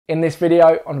In this video,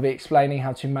 I'm going to be explaining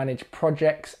how to manage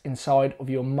projects inside of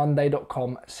your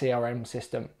Monday.com CRM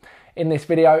system. In this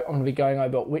video, I'm going to be going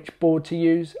over which board to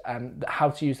use, how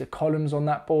to use the columns on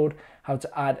that board, how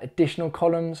to add additional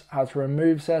columns, how to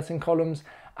remove certain columns,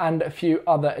 and a few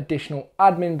other additional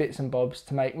admin bits and bobs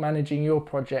to make managing your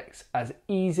projects as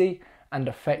easy and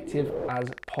effective as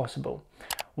possible.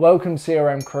 Welcome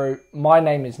CRM crew, my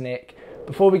name is Nick.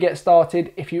 Before we get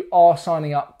started, if you are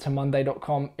signing up to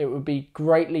Monday.com, it would be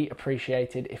greatly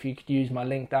appreciated if you could use my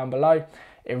link down below.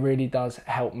 It really does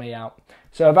help me out.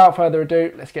 So without further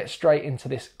ado, let's get straight into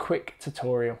this quick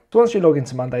tutorial. So once you log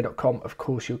into Monday.com, of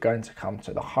course, you're going to come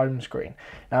to the home screen.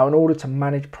 Now, in order to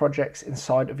manage projects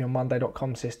inside of your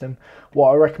Monday.com system, what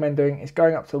I recommend doing is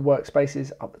going up to the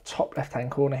workspaces up the top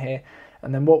left-hand corner here.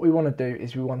 And then what we want to do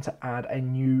is we want to add a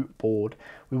new board.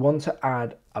 We want to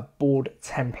add a board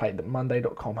template that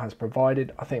Monday.com has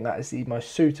provided. I think that is the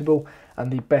most suitable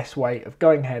and the best way of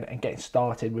going ahead and getting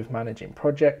started with managing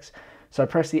projects. So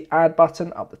press the add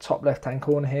button up the top left hand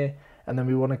corner here, and then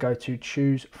we want to go to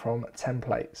choose from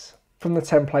templates. From the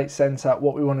template center,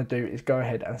 what we want to do is go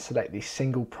ahead and select the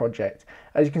single project.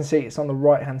 As you can see, it's on the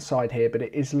right hand side here, but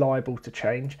it is liable to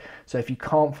change. So if you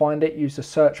can't find it, use the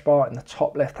search bar in the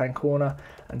top left hand corner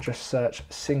and just search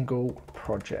single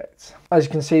project. As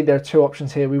you can see, there are two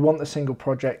options here. We want the single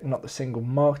project, not the single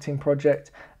marketing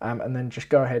project. And then just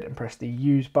go ahead and press the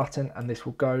use button and this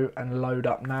will go and load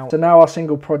up now. So now our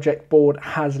single project board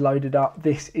has loaded up.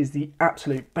 This is the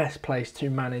absolute best place to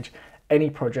manage any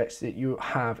projects that you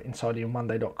have inside of your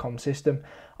Monday.com system.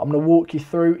 I'm going to walk you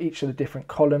through each of the different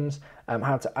columns,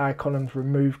 how to add columns,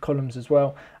 remove columns as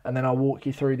well, and then I'll walk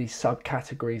you through these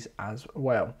subcategories as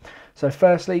well. So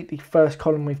firstly, the first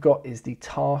column we've got is the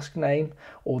task name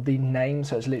or the name.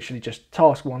 So it's literally just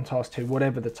task 1, task 2,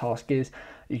 whatever the task is,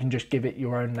 you can just give it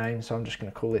your own name. So I'm just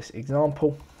going to call this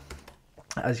example.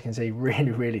 As you can see,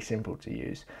 really simple to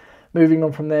use. Moving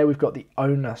on from there, we've got the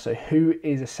owner, so who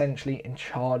is essentially in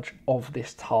charge of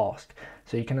this task.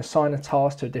 So you can assign a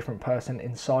task to a different person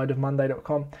inside of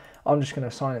Monday.com. I'm just going to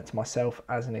assign it to myself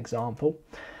as an example.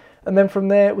 And then from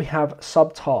there, we have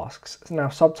subtasks. Now,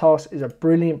 subtasks is a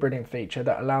brilliant feature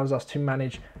that allows us to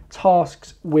manage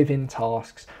tasks within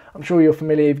tasks. I'm sure you're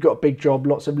familiar, you've got a big job,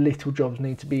 lots of little jobs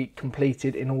need to be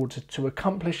completed in order to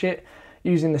accomplish it.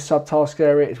 Using the subtask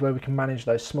area is where we can manage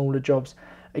those smaller jobs.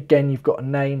 Again, you've got a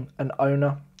name, an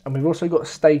owner, and we've also got a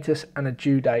status and a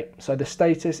due date. So the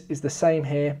status is the same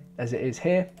here as it is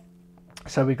here.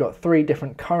 So we've got 3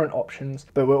 different current options,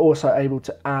 but we're also able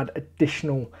to add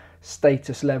additional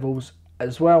status levels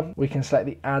as well. We can select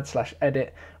the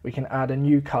add/edit, we can add a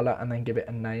new color and then give it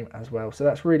a name as well. So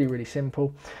that's really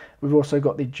simple. We've also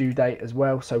got the due date as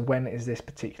well. So when is this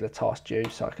particular task due?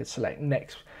 So I could select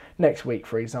next week,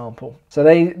 for example. So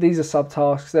these are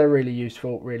subtasks. They're really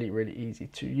useful, really easy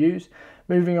to use.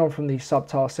 Moving on from the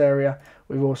subtask area,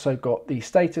 we've also got the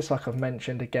status, like I've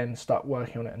mentioned, again, start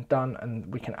working on it and done,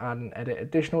 and we can add and edit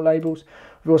additional labels.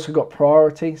 We've also got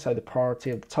priority, so the priority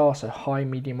of the task, so high,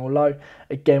 medium or low.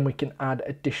 Again, we can add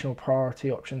additional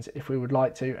priority options if we would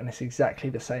like to, and it's exactly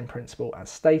the same principle as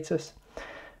status.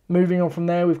 Moving on from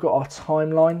there, we've got our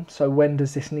timeline. So when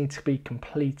does this need to be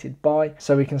completed by?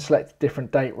 So we can select a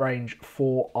different date range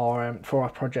for our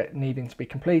project needing to be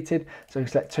completed. So we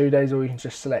can select 2 days, or you can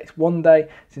just select 1 day.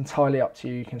 It's entirely up to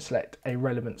you. You can select a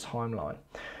relevant timeline.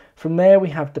 From there, we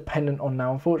have dependent on.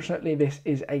 Now, unfortunately, this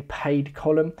is a paid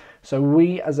column. So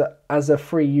we, as a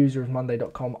free user of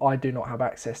Monday.com, I do not have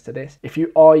access to this. If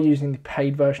you are using the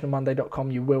paid version of Monday.com,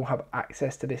 you will have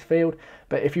access to this field.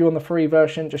 But if you're on the free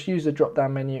version, just use the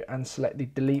drop-down menu and select the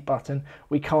delete button.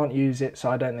 We can't use it,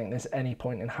 so I don't think there's any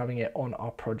point in having it on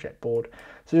our project board.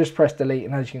 So just press delete,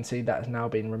 and as you can see, that has now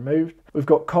been removed. We've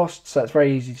got costs, so it's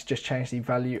very easy to just change the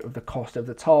value of the cost of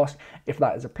the task if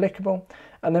that is applicable.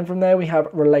 And then from there, we have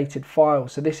related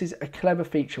files. So this is a clever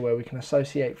feature where we can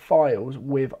associate files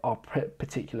with our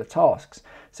particular tasks.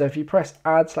 So if you press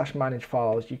add/manage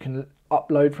files, you can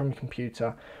upload from your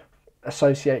computer,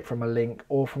 associate from a link,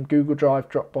 or from Google Drive,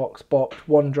 Dropbox, Box,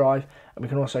 OneDrive, and we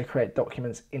can also create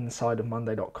documents inside of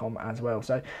Monday.com as well.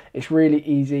 So it's really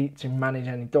easy to manage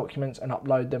any documents and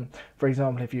upload them. For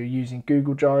example, if you're using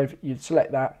Google Drive, you'd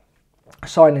select that,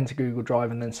 sign into Google Drive,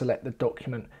 and then select the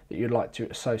document that you'd like to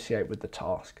associate with the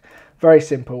task. Very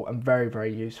simple and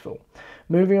very useful.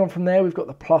 Moving on from there, we've got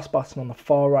the plus button on the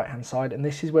far right hand side, and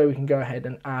this is where we can go ahead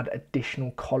and add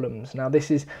additional columns. Now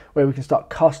this is where we can start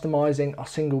customizing our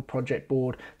single project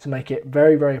board to make it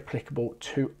very applicable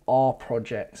to our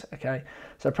projects. Okay,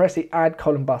 so press the add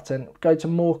column button, go to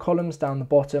more columns down the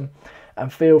bottom,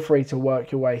 and feel free to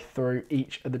work your way through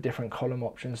each of the different column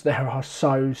options. There are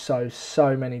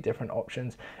so many different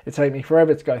options. It'd take me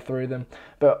forever to go through them,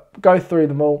 but go through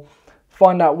them all,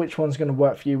 find out which one's going to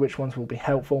work for you, which ones will be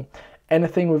helpful.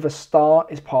 Anything with a star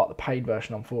is part of the paid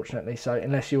version, unfortunately. So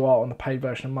unless you are on the paid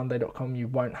version of Monday.com, you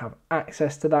won't have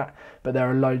access to that. But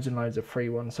there are loads and loads of free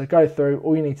ones. So go through.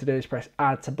 All you need to do is press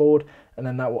add to board, and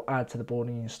then that will add to the board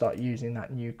and you can start using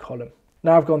that new column.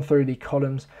 Now I've gone through the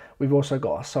columns, we've also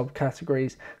got our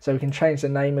subcategories, so we can change the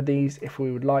name of these if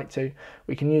we would like to.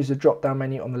 We can use the drop down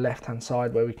menu on the left hand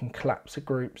side where we can collapse the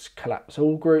groups, collapse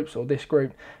all groups or this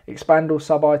group, expand all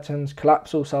sub items,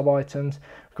 collapse all sub items.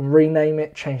 We can rename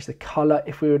it, change the color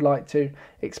if we would like to,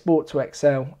 export to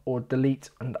Excel, or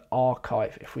delete and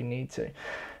archive if we need to.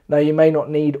 Now you may not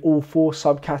need all 4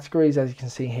 subcategories. As you can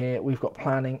see here, we've got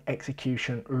planning,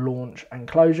 execution, launch and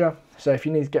closure. So if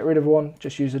you need to get rid of one,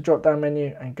 just use the drop down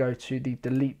menu and go to the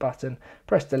delete button,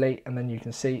 press delete, and then you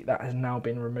can see that has now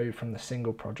been removed from the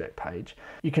single project page.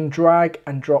 You can drag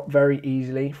and drop very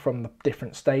easily from the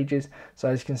different stages. So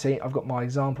as you can see, I've got my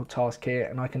example task here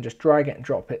and I can just drag it and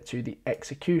drop it to the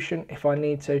execution if I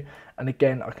need to. And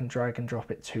again, I can drag and drop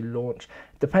it to launch.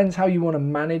 Depends how you want to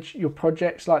manage your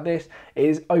projects like this. It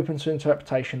is open to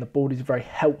interpretation. The board is very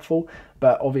helpful,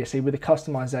 but obviously with the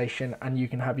customization, and you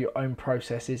can have your own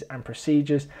processes and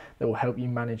procedures that will help you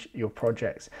manage your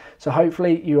projects. So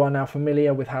hopefully you are now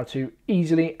familiar with how to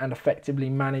easily and effectively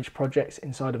manage projects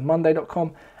inside of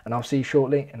Monday.com, and I'll see you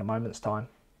shortly in a moment's time.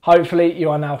 Hopefully you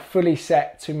are now fully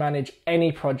set to manage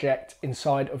any project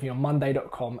inside of your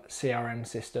Monday.com CRM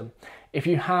system. If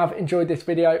you have enjoyed this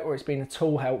video or it's been at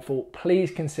all helpful,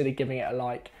 please consider giving it a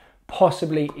like,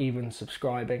 possibly even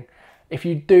subscribing. If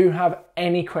you do have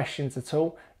any questions at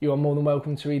all, you are more than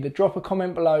welcome to either drop a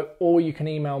comment below or you can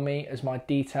email me, as my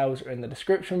details are in the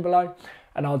description below,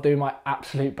 and I'll do my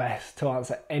absolute best to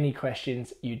answer any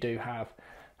questions you do have.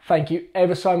 Thank you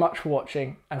ever so much for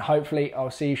watching, and hopefully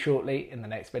I'll see you shortly in the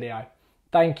next video.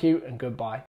 Thank you and goodbye.